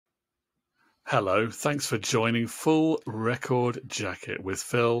Hello, thanks for joining Full Record Jacket with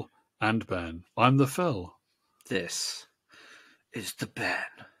Phil and Ben. I'm the Phil. This is the Ben.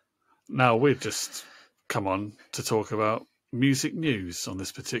 Now, we've just come on to talk about music news on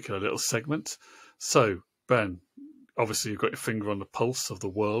this particular little segment. So, Ben, obviously you've got your finger on the pulse of the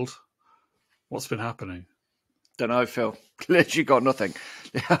world. What's been happening? Don't know, Phil. Literally got nothing.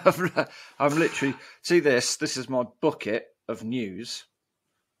 I've literally... See this? This is my bucket of news.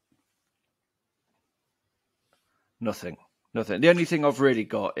 Nothing. The only thing I've really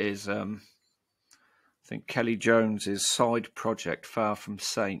got is, I think Kelly Jones's side project, Far From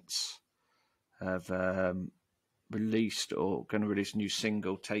Saints, have released or going to release a new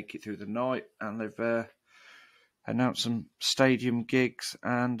single, Take It Through the Night, and they've announced some stadium gigs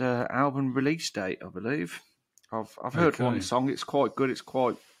and album release date, I believe. I've heard one song. It's quite good. It's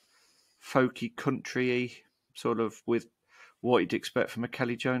quite folky, country-y, sort of with what you'd expect from a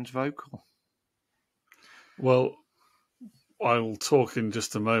Kelly Jones vocal. Well, I'll talk in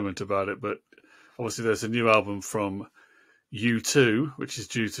just a moment about it, but obviously there's a new album from U2, which is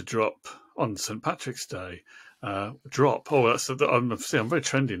due to drop on St. Patrick's Day. Drop. I'm very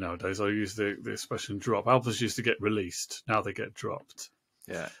trendy nowadays. I use the expression drop. Albums used to get released. Now they get dropped.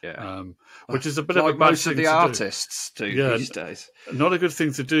 Yeah. Which is a bit like of a most of the artists do these days. Not a good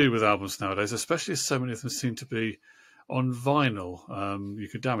thing to do with albums nowadays, especially as so many of them seem to be on vinyl. You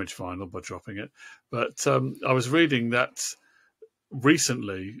could damage vinyl by dropping it. But I was reading that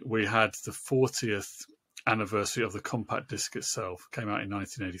recently we had the 40th anniversary of the compact disc itself. Came out in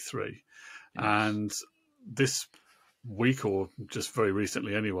 1983. Yes. And this week, or just very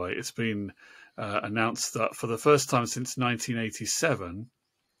recently anyway, it's been announced that for the first time since 1987,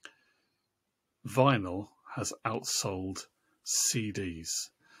 vinyl has outsold CDs.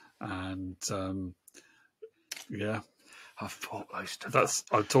 And I've bought most of that.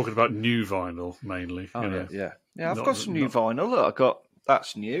 I'm talking about new vinyl mainly. Yeah. I've got some new vinyl. Look,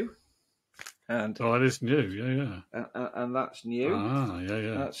 that's new. And it is new. Yeah. And that's new.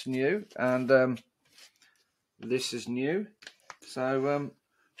 Yeah. That's new. And this is new. So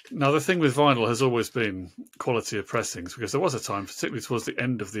now the thing with vinyl has always been quality of pressings, because there was a time, particularly towards the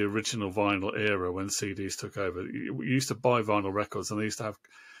end of the original vinyl era when CDs took over, you used to buy vinyl records and they used to have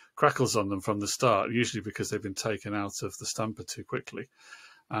crackles on them from the start, usually because they've been taken out of the stamper too quickly.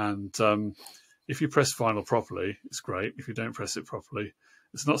 And if you press vinyl properly, it's great. If you don't press it properly,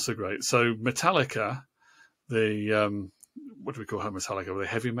 it's not so great. So Metallica, what do we call Metallica? Are they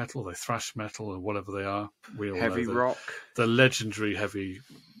heavy metal? Are they thrash metal, or whatever they are? We all heavy know rock. The legendary heavy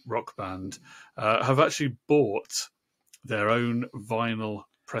rock band have actually bought their own vinyl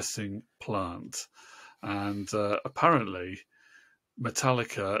pressing plant. And apparently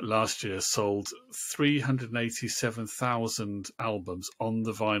Metallica last year sold 387,000 albums on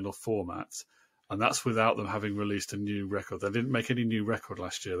the vinyl format. And that's without them having released a new record. They didn't make any new record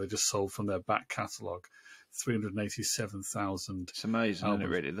last year. They just sold from their back catalogue 387,000. It's amazing, albums.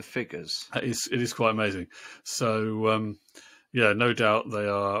 Isn't it, really? The figures. It is quite amazing. So, no doubt they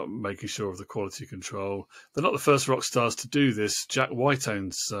are making sure of the quality control. They're not the first rock stars to do this. Jack White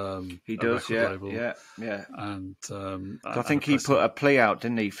owns he does, label. Yeah. And I think he put a plea out,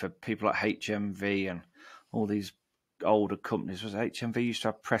 didn't he, for people like HMV and all these older companies. Was HMV used to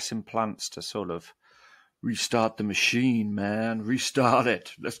have pressing plants to sort of restart the machine, man. Restart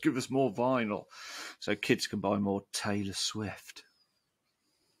it. Let's give us more vinyl so kids can buy more Taylor Swift.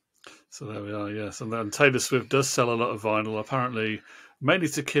 So there we are, yes. And then Taylor Swift does sell a lot of vinyl, apparently mainly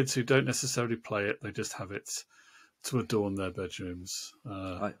to kids who don't necessarily play it. They just have it to adorn their bedrooms.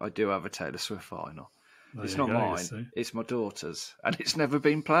 I do have a Taylor Swift vinyl. It's not mine. It's my daughter's, and it's never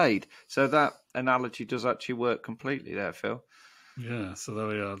been played. So that analogy does actually work completely there, Phil. Yeah, so there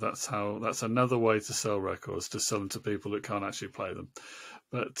we are. That's another way to sell records, to sell them to people that can't actually play them.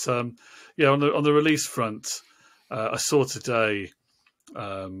 But on the release front, I saw today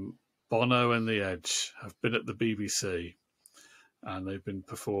Bono and The Edge have been at the BBC, and they've been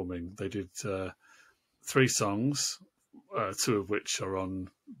performing. They did 3 songs, 2 of which are on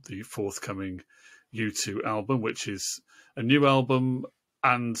the forthcoming U2 album, which is a new album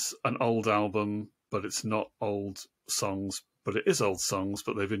and an old album, but it's not old songs, but it is old songs,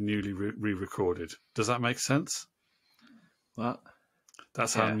 but they've been newly re-recorded. Does that make sense? What?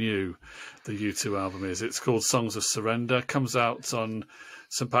 That's how new the U2 album is. It's called Songs of Surrender. Comes out on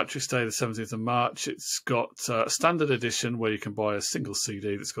St. Patrick's Day, the 17th of March. It's got a standard edition where you can buy a single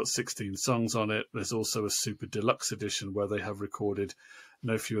CD that's got 16 songs on it. There's also a super deluxe edition where they have recorded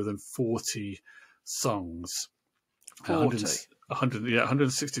no fewer than 40 songs. 40?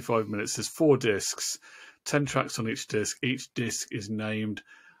 165 minutes. There's 4 discs, 10 tracks on each disc. Each disc is named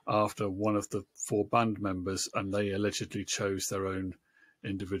after one of the 4 band members, and they allegedly chose their own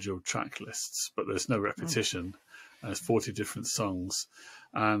individual track lists, but there's no repetition. There's 40 different songs,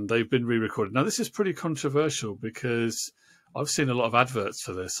 and they've been re-recorded. Now, this is pretty controversial because I've seen a lot of adverts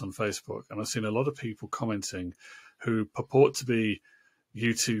for this on Facebook, and I've seen a lot of people commenting who purport to be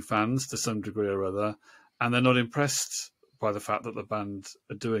U2 fans to some degree or other, and they're not impressed by the fact that the band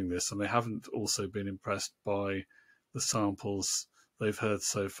are doing this, and they haven't also been impressed by the samples they've heard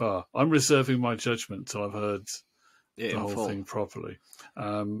so far. I'm reserving my judgment till I've heard the whole thing properly.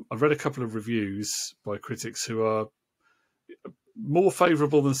 I've read a couple of reviews by critics who are more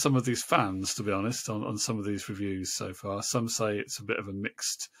favourable than some of these fans, to be honest, on some of these reviews so far. Some say it's a bit of a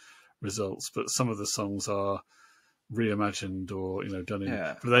mixed results, but some of the songs are reimagined or done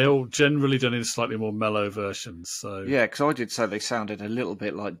in, but they all generally done in slightly more mellow versions. So because I did say they sounded a little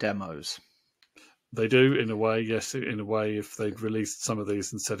bit like demos. They do, in a way, yes. In a way, if they'd released some of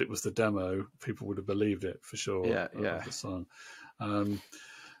these and said it was the demo, people would have believed it for sure. Of the song.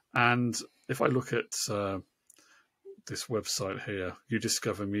 And if I look at this website here, You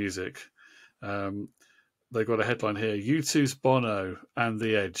Discover Music, they've got a headline here: U2's Bono and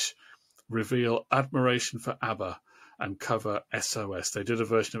The Edge reveal admiration for ABBA and cover SOS. They did a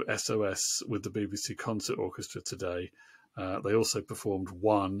version of SOS with the BBC Concert Orchestra today. They also performed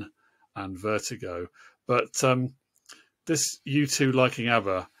One and Vertigo. But this U2 liking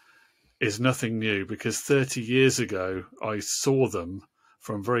ABBA is nothing new, because 30 years ago I saw them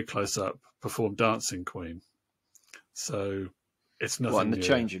from very close up perform Dancing Queen. So it's nothing in the new.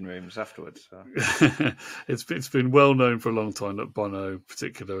 Changing rooms afterwards. So. It's been well known for a long time that Bono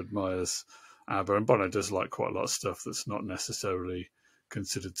particularly admires ABBA, and Bono does like quite a lot of stuff that's not necessarily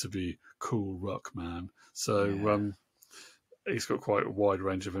considered to be cool rock, man. So he's got quite a wide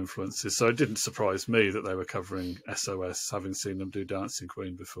range of influences. So it didn't surprise me that they were covering SOS, having seen them do Dancing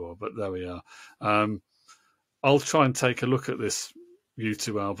Queen before. But there we are. I'll try and take a look at this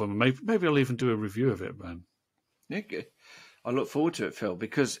U2 album. Maybe I'll even do a review of it, Ben. Yeah, good. I look forward to it, Phil,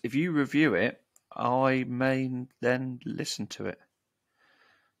 because if you review it, I may then listen to it.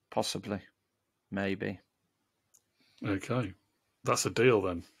 Possibly. Maybe. Okay. That's a deal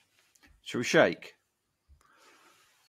then. Shall we shake?